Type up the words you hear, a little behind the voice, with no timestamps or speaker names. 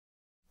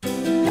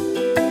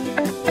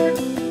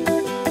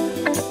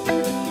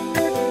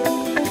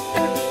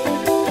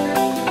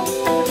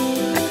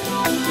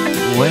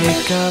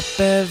Wake up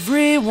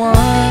everyone.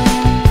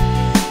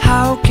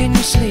 How can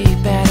you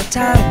sleep at a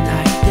time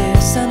like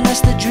this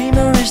unless the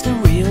dreamer is the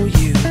real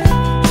you?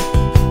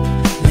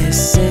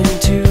 Listen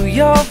to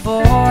your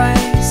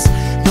voice,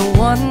 the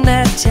one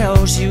that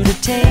tells you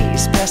to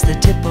taste past the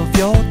tip of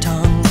your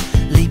tongue.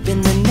 Leap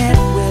in the net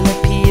will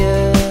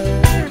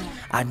appear.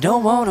 I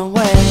don't wanna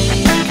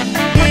wait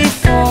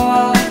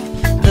before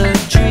the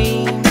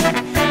dream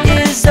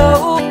is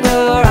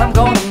over. I'm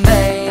gonna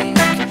make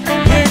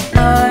it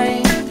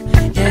mine.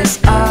 Yes,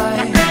 I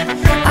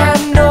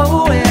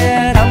know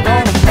it. I'm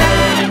gonna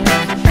make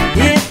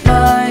it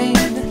mine.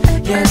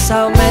 Yes,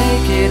 I'll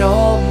make it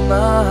all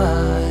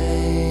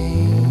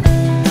mine.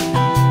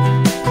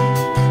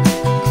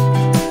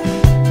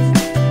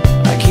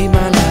 I keep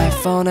my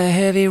life on a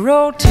heavy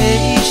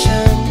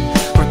rotation,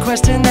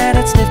 requesting that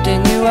it's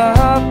lifting you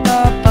up,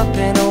 up, up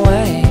and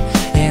away,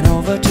 and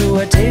over to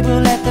a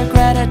table at the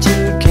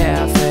Gratitude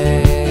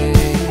Cafe.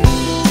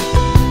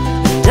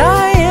 And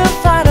I am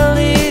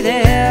finally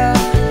there,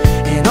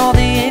 and all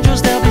the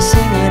angels, they'll be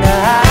singing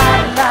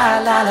ah la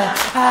la la,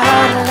 ah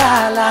la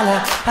la la,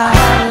 ah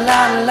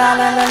la la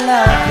la la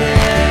la.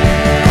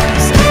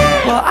 Yes.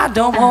 Well, I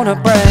don't wanna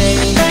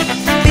break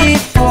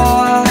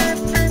before